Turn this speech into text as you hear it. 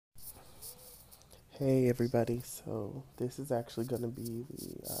Hey everybody, so this is actually going to be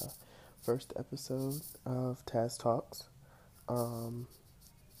the first episode of Taz Talks. Um,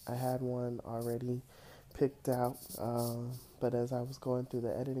 I had one already picked out, but as I was going through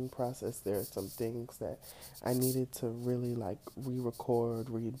the editing process, there are some things that I needed to really like re record,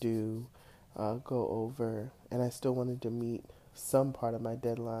 redo, go over, and I still wanted to meet some part of my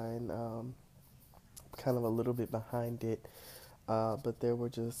deadline, kind of a little bit behind it, but there were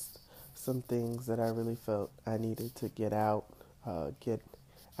just some things that I really felt I needed to get out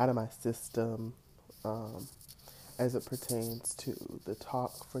of my system, um, as it pertains to the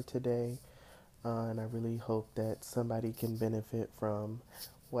talk for today. And I really hope that somebody can benefit from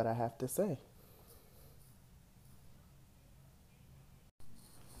what I have to say.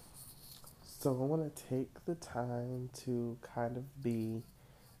 So I want to take the time to kind of be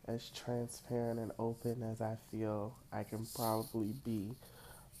as transparent and open as I feel I can probably be.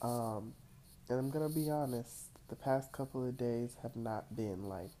 Um, and I'm going to be honest, the past couple of days have not been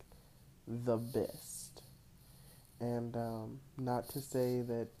like the best. And not to say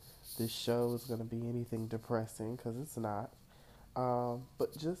that this show is going to be anything depressing, because it's not.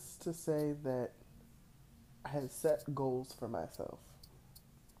 But just to say that I had set goals for myself.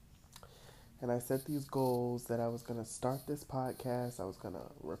 And I set these goals that I was going to start this podcast, I was going to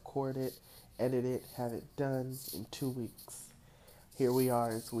record it, edit it, have it done in 2 weeks. Here we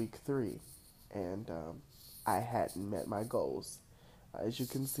are, it's week 3. And I hadn't met my goals. As you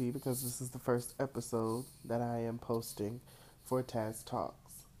can see, because this is the first episode that I am posting for Taz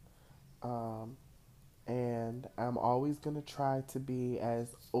Talks. Um, and I'm always going to try to be as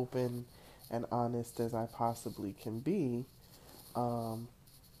open and honest as I possibly can be. Um,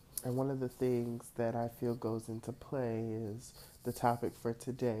 and one of the things that I feel goes into play is the topic for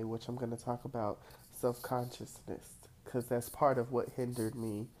today, which I'm going to talk about self consciousness, because that's part of what hindered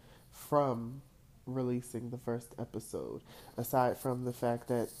me from releasing the first episode. Aside from the fact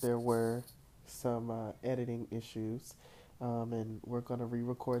that there were some editing issues, and we're going to re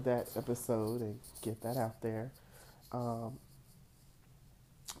record that episode and get that out there. Um,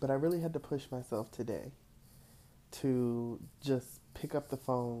 but I really had to push myself today to just pick up the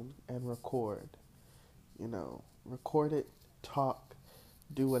phone and record. Record it, talk,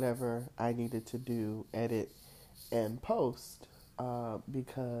 do whatever I needed to do, edit, and post,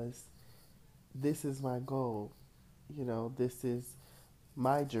 because this is my goal. This is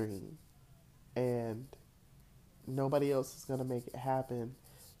my dream, and nobody else is going to make it happen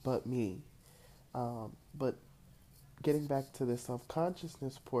but me. But getting back to the self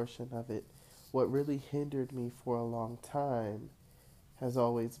consciousness portion of it, what really hindered me for a long time has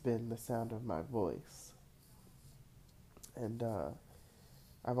always been the sound of my voice. And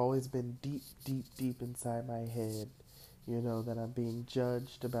I've always been deep, deep, deep inside my head, that I'm being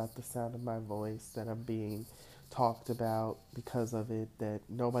judged about the sound of my voice, that I'm being talked about because of it, that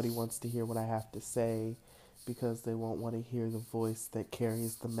nobody wants to hear what I have to say because they won't want to hear the voice that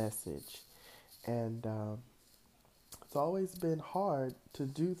carries the message. And it's always been hard to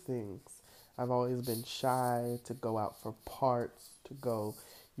do things. I've always been shy to go out for parts, to go,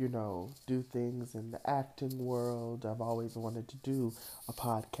 do things in the acting world. I've always wanted to do a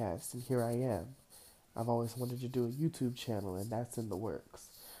podcast, and here I am. I've always wanted to do a YouTube channel, and that's in the works.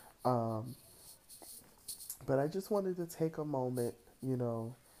 Um, but I just wanted to take a moment,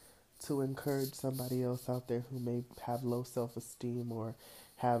 to encourage somebody else out there who may have low self esteem or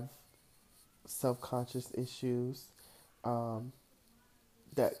have self conscious issues, um,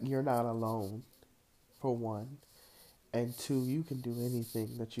 that you're not alone, for one. And two, you can do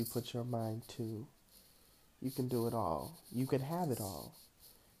anything that you put your mind to. You can do it all. You can have it all.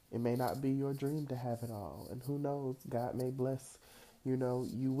 It may not be your dream to have it all. And who knows, God may bless, you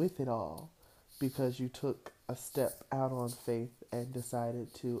with it all because you took a step out on faith and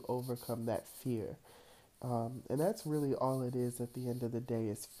decided to overcome that fear. And that's really all it is at the end of the day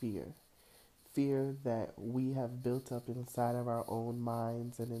is fear. Fear that we have built up inside of our own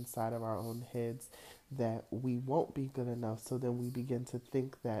minds and inside of our own heads that we won't be good enough. So then we begin to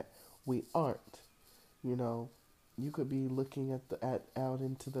think that we aren't. You know, you could be looking at out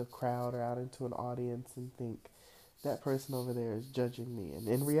into the crowd or out into an audience and think that person over there is judging me. And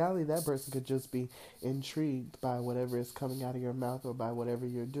in reality, that person could just be intrigued by whatever is coming out of your mouth or by whatever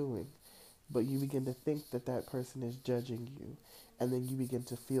you're doing. But you begin to think that that person is judging you, and then you begin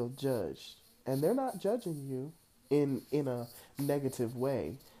to feel judged. And they're not judging you in a negative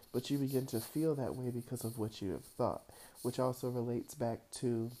way, but you begin to feel that way because of what you have thought, which also relates back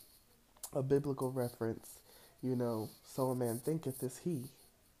to a biblical reference. So a man thinketh is he.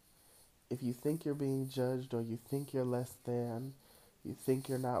 If you think you're being judged or you think you're less than, you think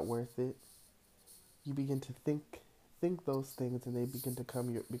you're not worth it, you begin to think those things, and they begin to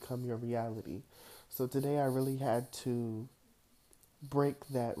become your reality. So today I really had to break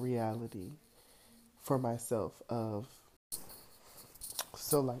that reality for myself of,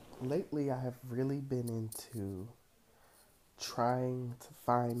 so like lately I have really been into trying to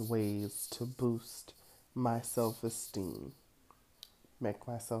find ways to boost my self-esteem, make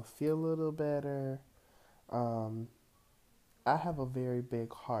myself feel a little better. um, I have a very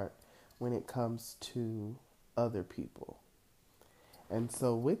big heart when it comes to other people, and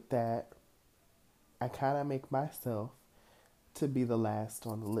so with that I kind of make myself to be the last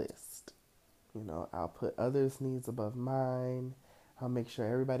on the list. You know, I'll put others' needs above mine. I'll make sure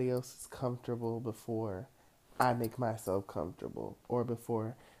everybody else is comfortable before I make myself comfortable, or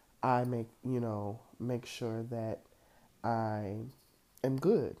before I make sure that I am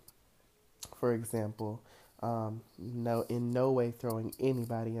good. For example, no, in no way throwing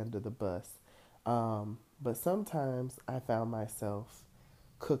anybody under the bus. But sometimes I found myself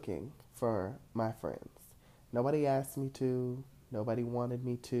cooking for my friends. Nobody asked me to, nobody wanted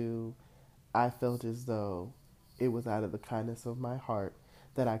me to. I felt as though it was out of the kindness of my heart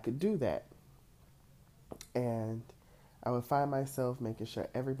that I could do that. And I would find myself making sure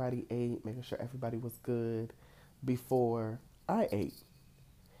everybody ate, making sure everybody was good before I ate.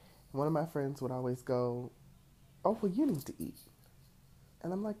 One of my friends would always go, "Oh, well, you need to eat."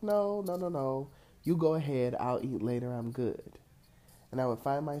 And I'm like, "No, no, no, no. You go ahead. I'll eat later. I'm good." And I would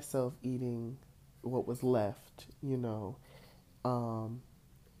find myself eating what was left,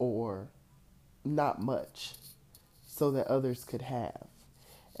 or not much, so that others could have.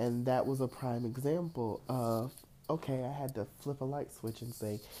 And that was a prime example of, okay, I had to flip a light switch and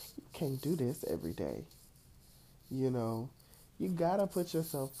say, you can't do this every day. You know, you gotta put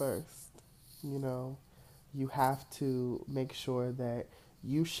yourself first. You know, you have to make sure that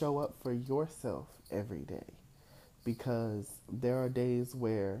you show up for yourself every day, because there are days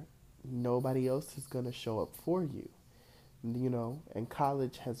where nobody else is gonna show up for you. And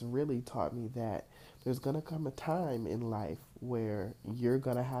college has really taught me that there's going to come a time in life where you're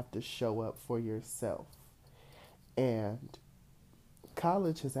going to have to show up for yourself. And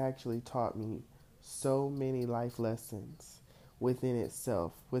college has actually taught me so many life lessons within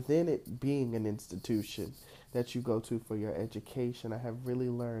itself, within it being an institution that you go to for your education. I have really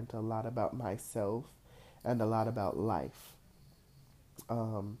learned a lot about myself and a lot about life.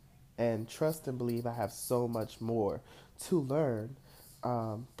 Um, and trust and believe I have so much more to learn.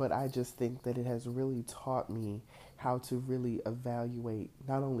 But I just think that it has really taught me how to really evaluate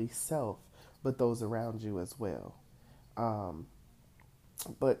not only self, but those around you as well. Um,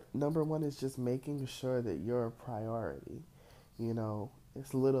 but number one is just making sure that you're a priority.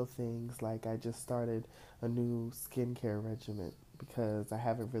 It's little things like I just started a new skincare regimen because I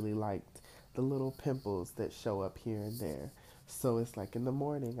haven't really liked the little pimples that show up here and there. So it's like in the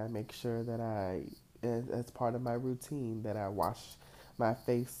morning, I make sure that as part of my routine, that I wash my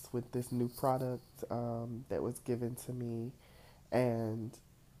face with this new product that was given to me. And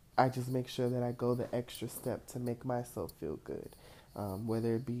I just make sure that I go the extra step to make myself feel good.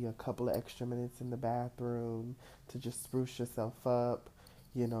 Whether it be a couple of extra minutes in the bathroom to just spruce yourself up,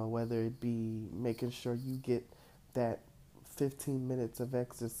 whether it be making sure you get that 15 minutes of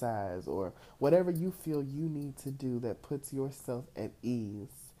exercise, or whatever you feel you need to do that puts yourself at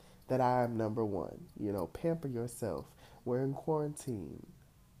ease, that I am number one. Pamper yourself. We're in quarantine.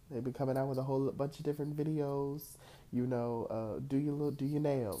 They've been coming out with a whole bunch of different videos. Do your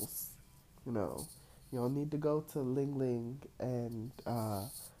nails. You know, you don't need to go to Ling Ling and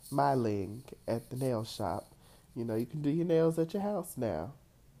My Ling at the nail shop. You can do your nails at your house now.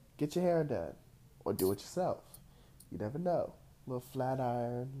 Get your hair done, or do it yourself. You never know. A little flat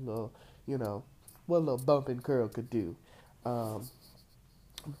iron, what a little bump and curl could do. Um,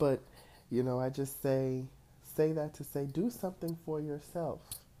 but I just say that to say, do something for yourself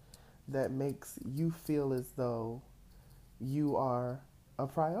that makes you feel as though you are a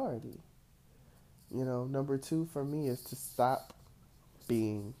priority. Number two for me is to stop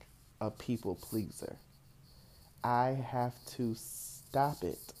being a people pleaser. I have to stop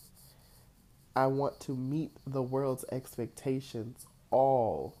it. I want to meet the world's expectations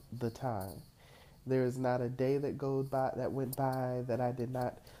all the time. There is not a day that went by that I did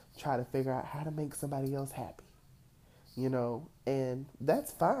not try to figure out how to make somebody else happy. And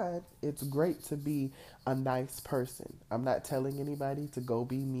that's fine. It's great to be a nice person. I'm not telling anybody to go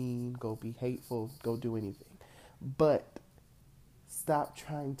be mean, go be hateful, go do anything. But stop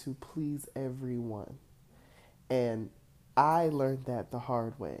trying to please everyone. And I learned that the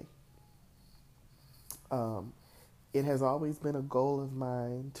hard way. Um, it has always been a goal of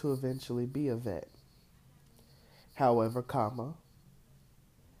mine to eventually be a vet. However, comma,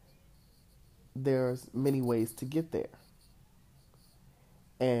 there's many ways to get there.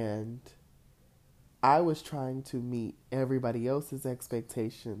 And I was trying to meet everybody else's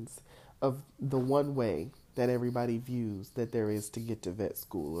expectations of the one way that everybody views that there is to get to vet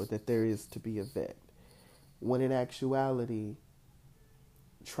school or that there is to be a vet. When in actuality,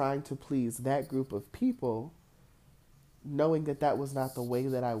 trying to please that group of people, knowing that that was not the way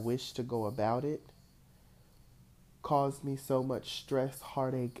that I wished to go about it, caused me so much stress,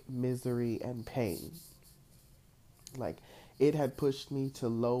 heartache, misery, and pain. Like, it had pushed me to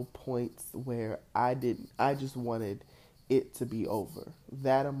low points where I just wanted it to be over.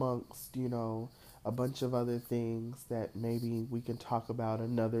 That amongst, a bunch of other things that maybe we can talk about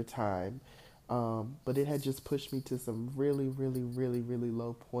another time. But it had just pushed me to some really, really, really, really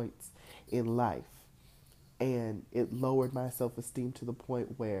low points in life. And it lowered my self-esteem to the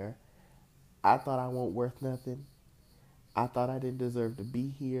point where I thought I wasn't worth nothing. I thought I didn't deserve to be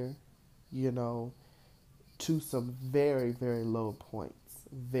here, you know, to some very, very low points,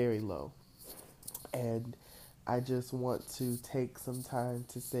 very low. And I just want to take some time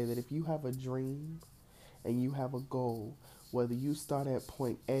to say that if you have a dream and you have a goal, whether you start at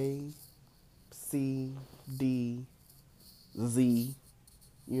point A, C, D, Z,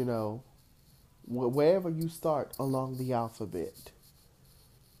 wherever you start along the alphabet,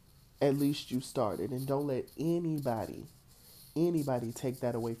 at least you started. And don't let anybody take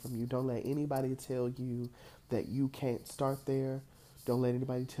that away from you. Don't let anybody tell you that you can't start there. Don't let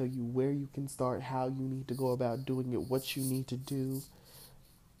anybody tell you where you can start, how you need to go about doing it, what you need to do.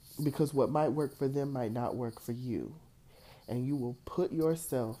 Because what might work for them might not work for you. And you will put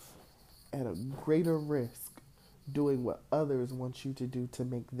yourself at a greater risk doing what others want you to do to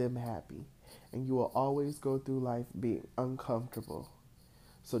make them happy. And you will always go through life being uncomfortable.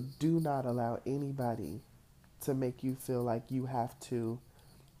 So do not allow anybody to make you feel like you have to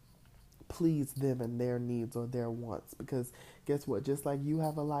please them and their needs or their wants. Because guess what? Just like you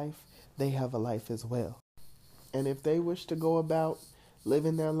have a life, they have a life as well. And if they wish to go about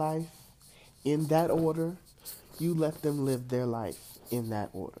living their life in that order, you let them live their life in that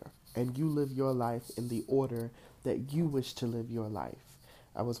order. And you live your life in the order that you wish to live your life.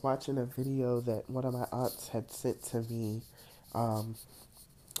 I was watching a video that one of my aunts had sent to me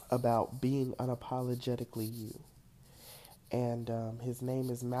about being unapologetically you. And his name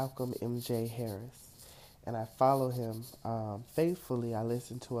is Malcolm M.J. Harris. And I follow him faithfully. I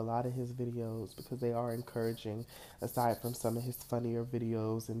listen to a lot of his videos because they are encouraging, aside from some of his funnier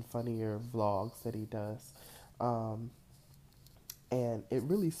videos and funnier vlogs that he does. And it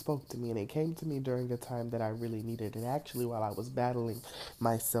really spoke to me, and it came to me during a time that I really needed it. Actually, while I was battling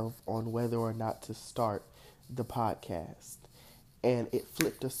myself on whether or not to start the podcast. And it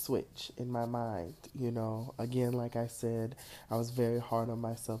flipped a switch in my mind, Again, like I said, I was very hard on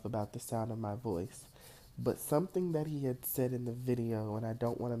myself about the sound of my voice. But something that he had said in the video, and I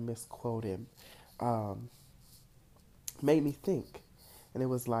don't want to misquote him, made me think. And it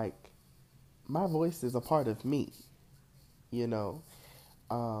was like, my voice is a part of me, you know.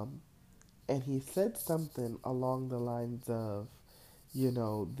 And he said something along the lines of,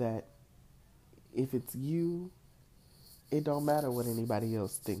 that if it's you, it don't matter what anybody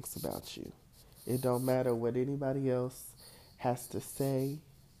else thinks about you. It don't matter what anybody else has to say.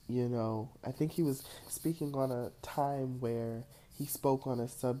 I think he was speaking on a time where he spoke on a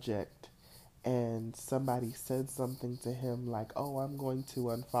subject and somebody said something to him like, "Oh, I'm going to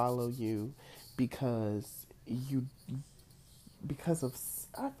unfollow you because you because of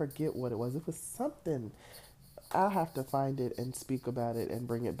I forget what it was. It was something. I'll have to find it and speak about it and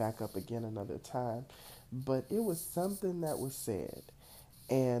bring it back up again another time. But it was something that was said.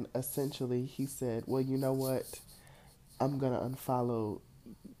 And essentially he said, "Well, you know what? I'm going to unfollow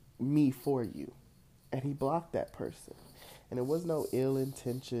me for you." And he blocked that person. And it was no ill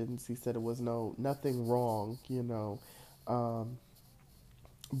intentions. He said it was nothing wrong,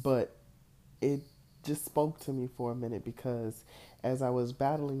 But it just spoke to me for a minute because as I was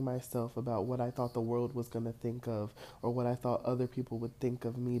battling myself about what I thought the world was going to think of or what I thought other people would think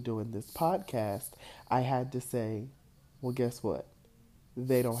of me doing this podcast, I had to say, well, guess what?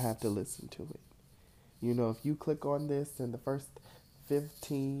 They don't have to listen to it. If you click on this and the first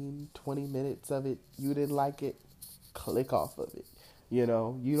 15, 20 minutes of it, you didn't like it, click off of it. You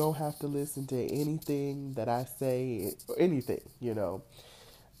don't have to listen to anything that I say or anything,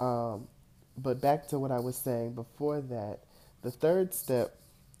 But back to what I was saying before that, the third step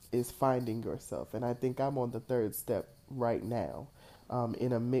is finding yourself. And I think I'm on the third step right now,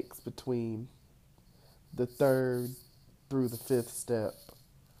 in a mix between the third through the fifth step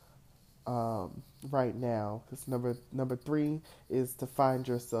right now. Because number three is to find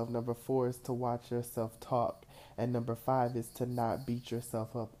yourself. Number four is to watch yourself talk, and number five is to not beat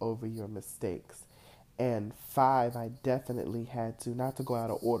yourself up over your mistakes. And five, I definitely had to, not to go out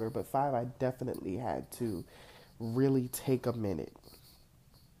of order, but five, I definitely had to really take a minute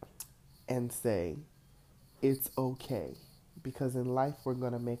and say, it's okay. Because in life, we're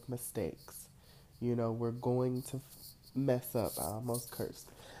going to make mistakes. You know, we're going to mess up. I almost cursed.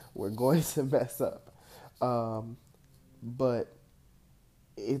 We're going to mess up. But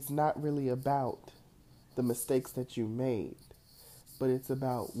it's not really about the mistakes that you made, but it's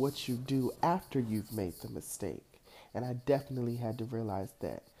about what you do after you've made the mistake. And I definitely had to realize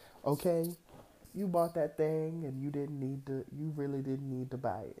that. Okay, you bought that thing and you really didn't need to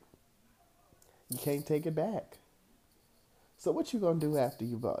buy it. You can't take it back. So what you gonna do after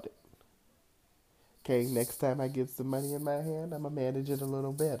you bought it? Okay, next time I get some money in my hand, I'm gonna manage it a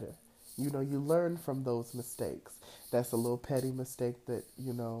little better. You know, you learn from those mistakes. That's a little petty mistake that,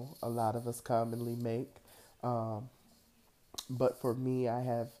 you know, a lot of us commonly make. Um, but for me, I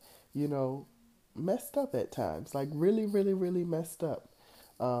have, you know, messed up at times, like really, really, really messed up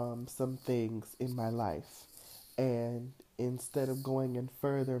some things in my life. And instead of going and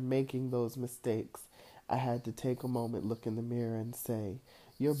further making those mistakes, I had to take a moment, look in the mirror, and say,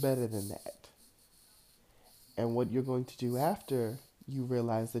 you're better than that. And what you're going to do after you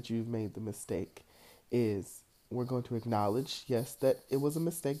realize that you've made the mistake is we're going to acknowledge, yes, that it was a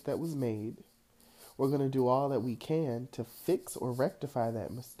mistake that was made. We're going to do all that we can to fix or rectify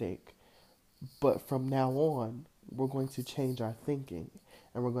that mistake. But from now on, we're going to change our thinking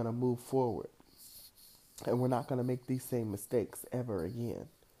and we're going to move forward. And we're not going to make these same mistakes ever again.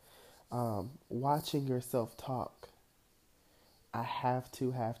 Watching yourself talk, I have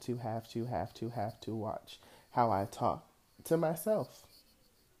to watch how I talk to myself.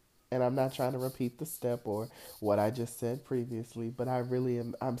 And I'm not trying to repeat the step or what I just said previously, but I really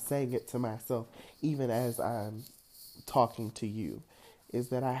am, I'm saying it to myself even as I'm talking to you, is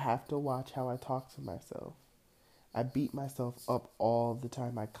that I have to watch how I talk to myself. I beat myself up all the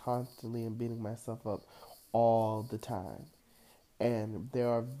time. I constantly am beating myself up all the time. And there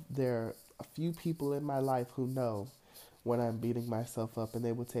are a few people in my life who know when I'm beating myself up, and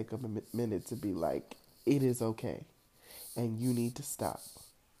they will take a minute to be like, it is okay. And you need to stop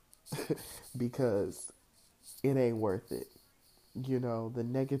because it ain't worth it. You know, the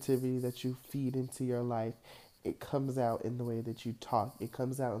negativity that you feed into your life, it comes out in the way that you talk. It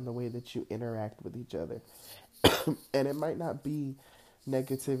comes out in the way that you interact with each other. And it might not be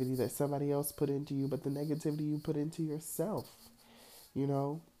negativity that somebody else put into you, but the negativity you put into yourself. You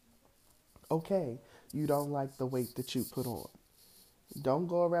know, okay, you don't like the weight that you put on. Don't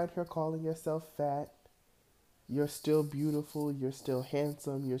go around here calling yourself fat. You're still beautiful. You're still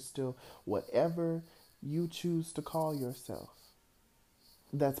handsome. You're still whatever you choose to call yourself.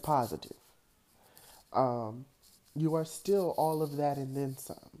 That's positive. Um, you are still all of that and then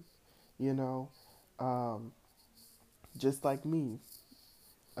some. You know, um, just like me.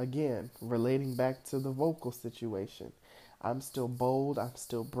 Again, relating back to the vocal situation. I'm still bold, I'm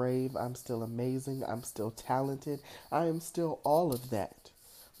still brave, I'm still amazing, I'm still talented. I am still all of that.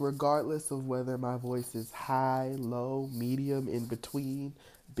 Regardless of whether my voice is high, low, medium, in between,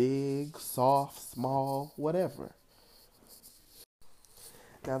 big, soft, small, whatever.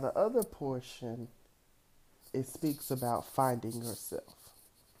 Now, the other portion, it speaks about finding yourself.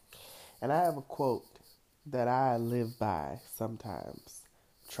 And I have a quote that I live by sometimes,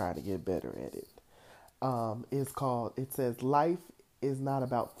 trying to get better at it. It says, life is not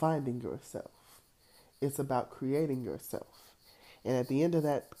about finding yourself. It's about creating yourself. And at the end of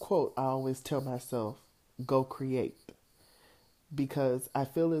that quote, I always tell myself, go create. Because I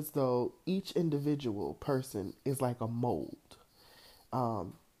feel as though each individual person is like a mold.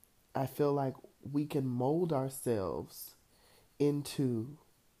 Um, I feel like we can mold ourselves into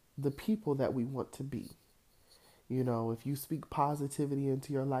the people that we want to be. You know, if you speak positivity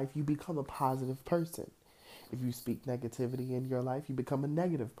into your life, you become a positive person. If you speak negativity in your life, you become a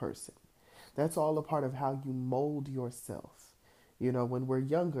negative person. That's all a part of how you mold yourself. You know, when we're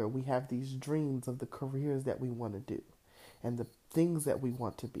younger, we have these dreams of the careers that we want to do and the things that we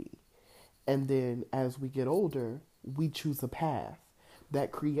want to be. And then as we get older, we choose a path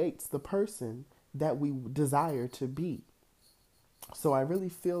that creates the person that we desire to be. So I really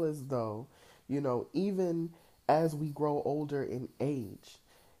feel as though, you know, even as we grow older in age,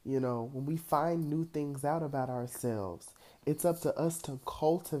 you know, when we find new things out about ourselves, it's up to us to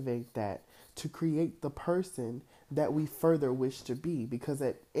cultivate that, to create the person that we further wish to be. Because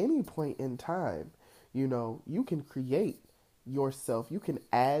at any point in time, you know, you can create yourself. You can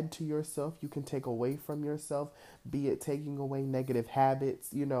add to yourself. You can take away from yourself, be it taking away negative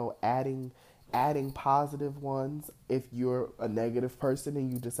habits, adding positive ones. If you're a negative person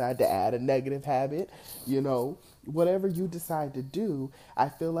and you decide to add a negative habit, whatever you decide to do, I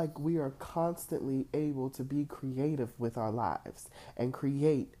feel like we are constantly able to be creative with our lives and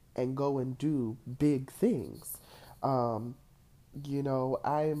create and go and do big things. Um,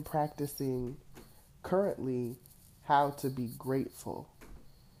 I am practicing currently how to be grateful.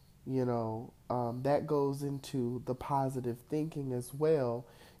 That goes into the positive thinking as well.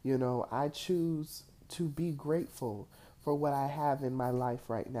 I choose to be grateful for what I have in my life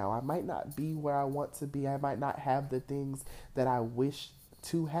right now. I might not be where I want to be. I might not have the things that I wish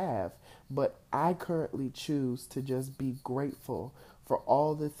to have, but I currently choose to just be grateful for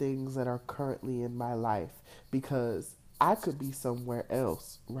all the things that are currently in my life, because I could be somewhere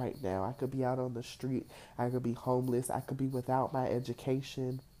else right now. I could be out on the street. I could be homeless. I could be without my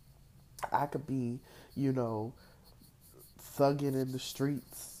education. I could be, you know, thugging in the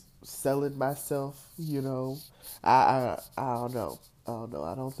streets, selling myself. I don't know. I don't know.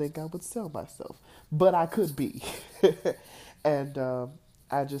 I don't think I would sell myself, but I could be. And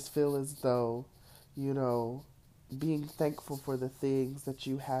I just feel as though, you know, being thankful for the things that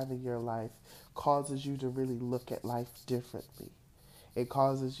you have in your life causes you to really look at life differently. It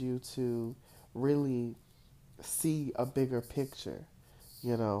causes you to really see a bigger picture,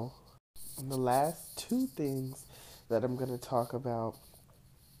 you know. And the last two things that I'm going to talk about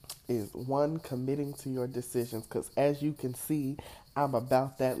is one, committing to your decisions. Because as you can see, I'm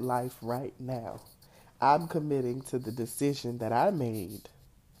about that life right now. I'm committing to the decision that I made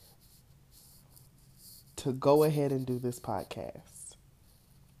to go ahead and do this podcast.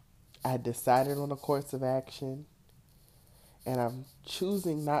 I decided on a course of action, and I'm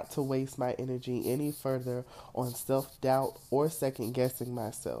choosing not to waste my energy any further on self-doubt or second-guessing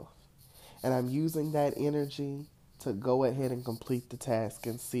myself. And I'm using that energy to go ahead and complete the task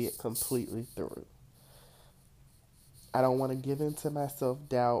and see it completely through. I don't want to give in to my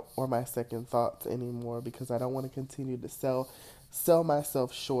self-doubt or my second thoughts anymore, because I don't want to continue to sell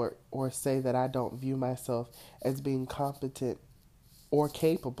myself short or say that I don't view myself as being competent or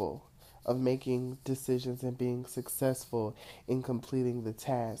capable of making decisions and being successful in completing the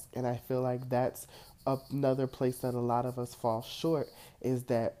task. And I feel like that's another place that a lot of us fall short, is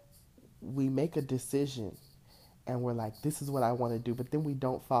that we make a decision and we're like, this is what I want to do, but then we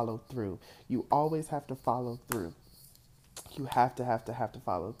don't follow through. You always have to follow through. You have to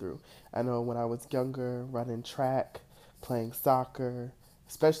follow through. I know when I was younger, running track, playing soccer,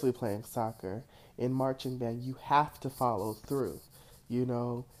 especially playing soccer, in marching band, you have to follow through. You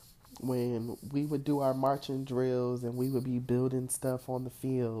know, when we would do our marching drills and we would be building stuff on the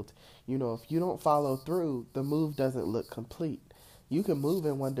field, if you don't follow through, the move doesn't look complete. You can move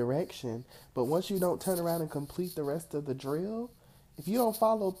in one direction, but once you don't turn around and complete the rest of the drill, if you don't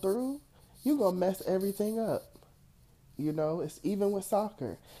follow through, you're going to mess everything up. It's even with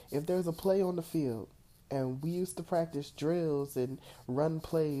soccer. If there's a play on the field, and we used to practice drills and run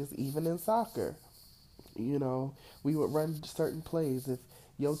plays even in soccer, we would run certain plays. If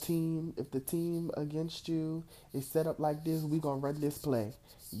the team against you is set up like this, we going to run this play.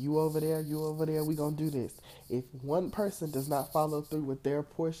 You over there, we going to do this. If one person does not follow through with their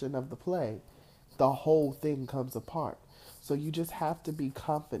portion of the play, the whole thing comes apart. So you just have to be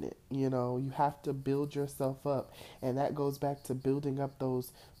confident, you have to build yourself up. And that goes back to building up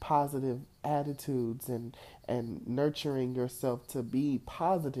those positive attitudes and nurturing yourself to be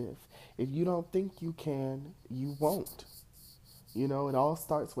positive. If you don't think you can, you won't. It all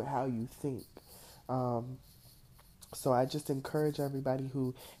starts with how you think. So I just encourage everybody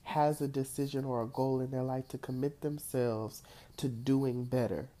who has a decision or a goal in their life to commit themselves to doing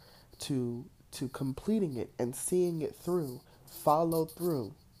better, to completing it and seeing it through. Follow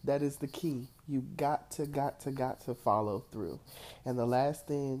through. That is the key. You got to follow through. And the last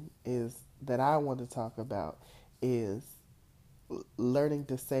thing is that I want to talk about is learning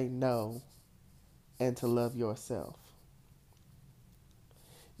to say no and to love yourself.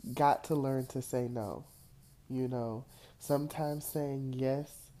 Got to learn to say no. Sometimes saying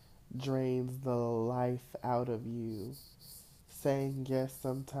yes drains the life out of you. Saying yes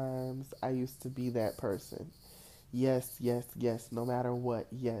sometimes, I used to be that person. Yes, yes, yes, no matter what,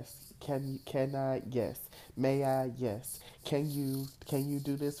 yes. Can I? Yes. May I? Yes. Can you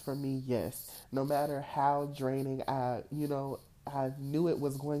do this for me? Yes. No matter how draining I knew it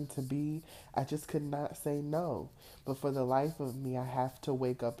was going to be, I just could not say no. But for the life of me, I have to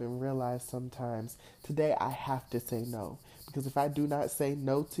wake up and realize sometimes today I have to say no. Because if I do not say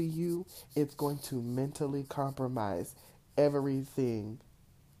no to you, it's going to mentally compromise everything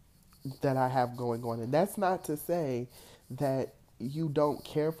that I have going on. And that's not to say that you don't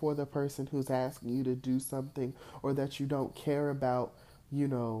care for the person who's asking you to do something, or that you don't care about, you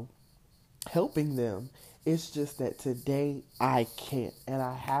know, helping them. It's just that today I can't, and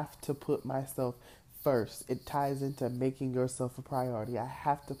I have to put myself first. It ties into making yourself a priority. I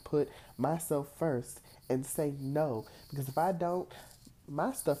have to put myself first and say no, because if I don't,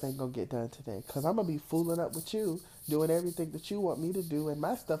 my stuff ain't gonna get done today, because I'm gonna be fooling up with you, doing everything that you want me to do, and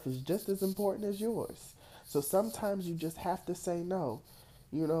my stuff is just as important as yours. So sometimes you just have to say no.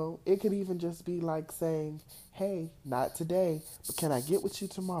 You know, it could even just be like saying, hey, not today, but can I get with you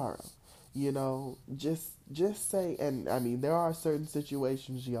tomorrow? You know, just say. And I mean, there are certain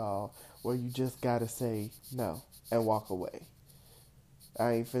situations, y'all, where you just gotta say no and walk away.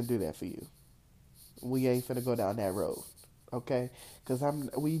 I ain't finna do that for you. We ain't finna go down that road, okay? Because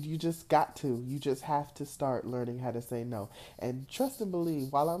you just got to. You just have to start learning how to say no. And trust and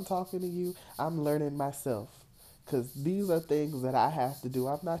believe, while I'm talking to you, I'm learning myself. Because these are things that I have to do.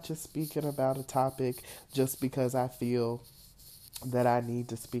 I'm not just speaking about a topic just because I feel that I need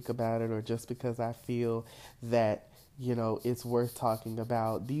to speak about it, or just because I feel that, you know, it's worth talking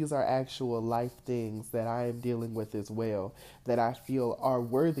about. These are actual life things that I am dealing with as well, that I feel are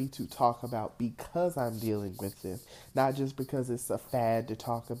worthy to talk about because I'm dealing with them. Not just because it's a fad to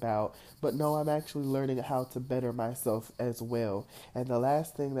talk about, but no, I'm actually learning how to better myself as well. And the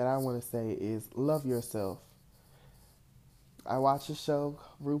last thing that I want to say is love yourself. I watch a show,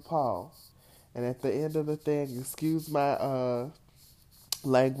 RuPaul, and at the end of the thing, excuse my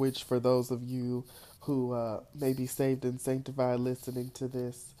language for those of you who may be saved and sanctified listening to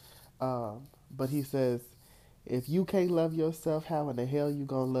this. But he says, if you can't love yourself, how in the hell you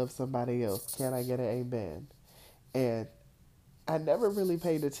gonna love somebody else? Can I get an amen? And I never really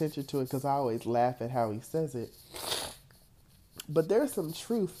paid attention to it because I always laugh at how he says it. But there's some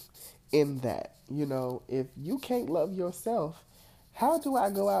truth in that. You know, if you can't love yourself, how do I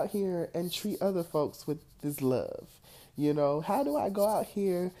go out here and treat other folks with this love? You know, how do I go out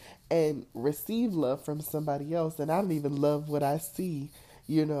here and receive love from somebody else and I don't even love what I see,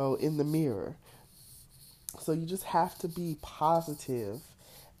 you know, in the mirror? So you just have to be positive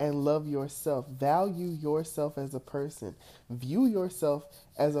and love yourself. Value yourself as a person. View yourself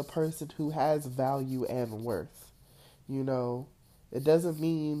as a person who has value and worth. You know, it doesn't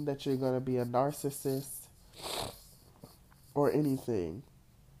mean that you're going to be a narcissist or anything.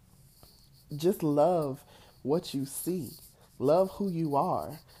 Just love what you see. Love who you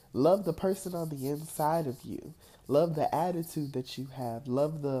are. Love the person on the inside of you. Love the attitude that you have.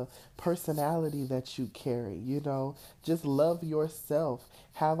 Love the personality that you carry. You know, just love yourself.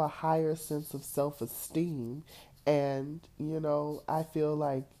 Have a higher sense of self-esteem. And, you know, I feel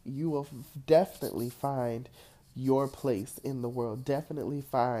like you will definitely find your place in the world. Definitely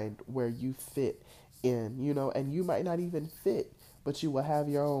find where you fit in, you know, and you might not even fit, but you will have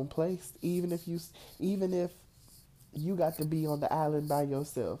your own place. Even if you got to be on the island by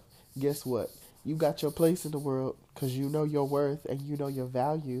yourself, guess what? You got your place in the world because you know your worth and you know your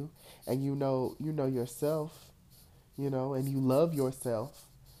value and you know yourself, you know, and you love yourself.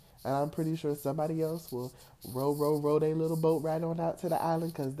 And I'm pretty sure somebody else will row their little boat right on out to the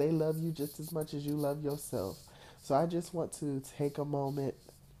island because they love you just as much as you love yourself. So I just want to take a moment,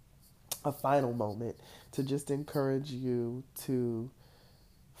 a final moment, to just encourage you to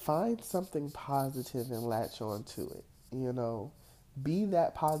find something positive and latch on to it. You know, be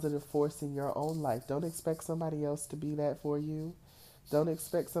that positive force in your own life. Don't expect somebody else to be that for you. Don't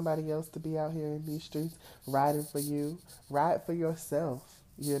expect somebody else to be out here in these streets riding for you. Ride for yourself,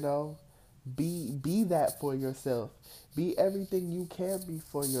 you know. Be that for yourself. Be everything you can be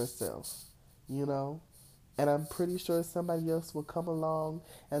for yourself, you know. And I'm pretty sure somebody else will come along,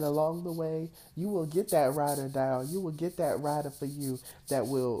 and along the way, you will get that rider down. You will get that rider for you that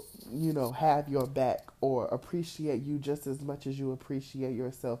will, you know, have your back or appreciate you just as much as you appreciate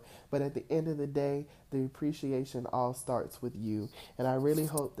yourself. But at the end of the day, the appreciation all starts with you. And I really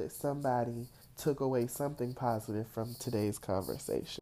hope that somebody took away something positive from today's conversation.